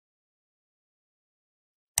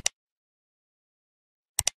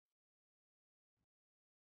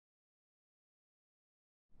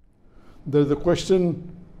There is a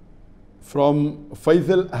question from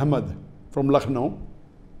Faisal Ahmad from Lucknow.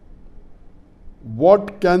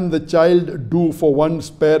 What can the child do for one's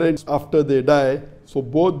parents after they die, so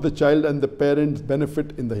both the child and the parents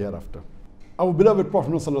benefit in the hereafter? Our beloved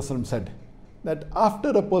Prophet ﷺ said that after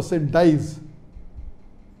a person dies,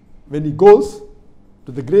 when he goes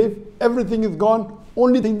to the grave, everything is gone.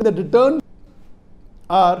 Only thing that returns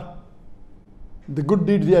are the good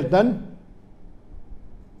deeds he has done,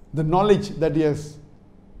 the knowledge that he has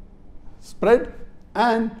spread,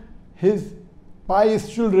 and his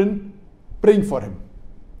pious children praying for him.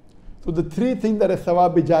 So the three things that are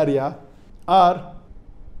thawab-e jariyah are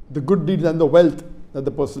the good deeds and the wealth that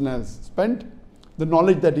the person has spent, the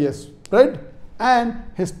knowledge that he has spread, and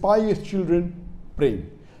his pious children praying.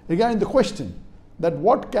 Regarding the question that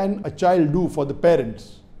what can a child do for the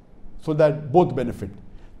parents so that both benefit,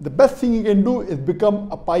 the best thing he can do is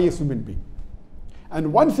become a pious human being.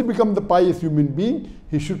 And once he becomes the pious human being,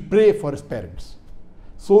 he should pray for his parents.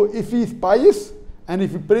 So if he is pious and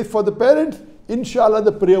if he prays for the parents, inshallah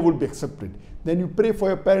the prayer will be accepted. Then you pray for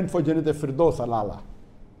your parents for Jannat al-Firdaus al-A'la.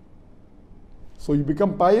 So you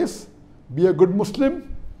become pious, be a good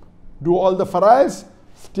Muslim, do all the faraiz,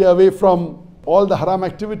 stay away from all the haram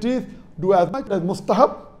activities, do as much as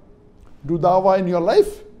mustahab, do dawah in your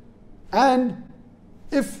life, and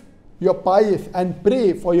if you're pious and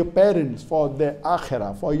pray for your parents, for their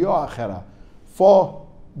akhirah, for your akhirah, for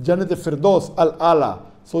Jannat al-Firdaus al-A'la,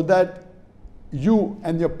 so that you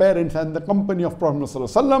and your parents and the company of Prophet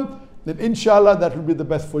ﷺ, then inshallah that will be the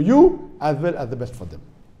best for you as well as the best for them.